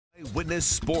Witness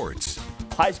Sports.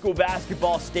 High school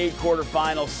basketball state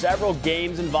quarterfinals. Several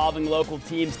games involving local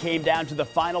teams came down to the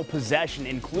final possession,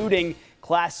 including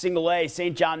Class Single A.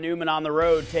 St. John Newman on the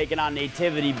road taking on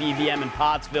Nativity BVM in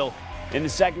Pottsville. In the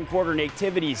second quarter,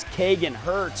 Nativity's Kagan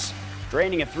Hertz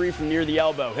draining a three from near the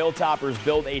elbow. Hilltoppers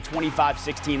build a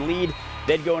 25-16 lead.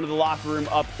 They'd go into the locker room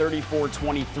up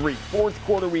 34-23. Fourth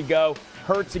quarter we go.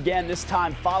 Hertz again, this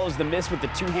time follows the miss with the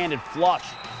two-handed flush.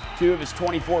 Two of his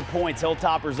 24 points.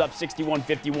 Hilltoppers up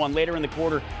 61-51. Later in the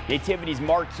quarter, Nativity's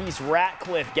Marquise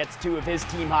Ratcliffe gets two of his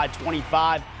team-high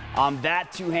 25 on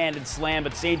that two-handed slam.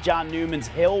 But St. John Newman's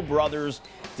Hill brothers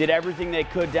did everything they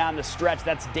could down the stretch.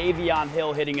 That's Davion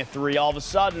Hill hitting a three. All of a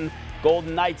sudden,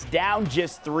 Golden Knights down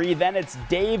just three. Then it's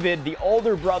David, the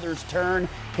older brother's turn,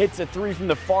 hits a three from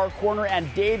the far corner, and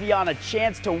Davion a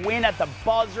chance to win at the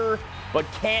buzzer, but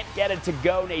can't get it to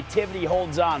go. Nativity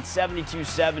holds on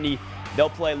 72-70. They'll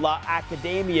play La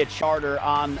Academia Charter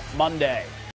on Monday.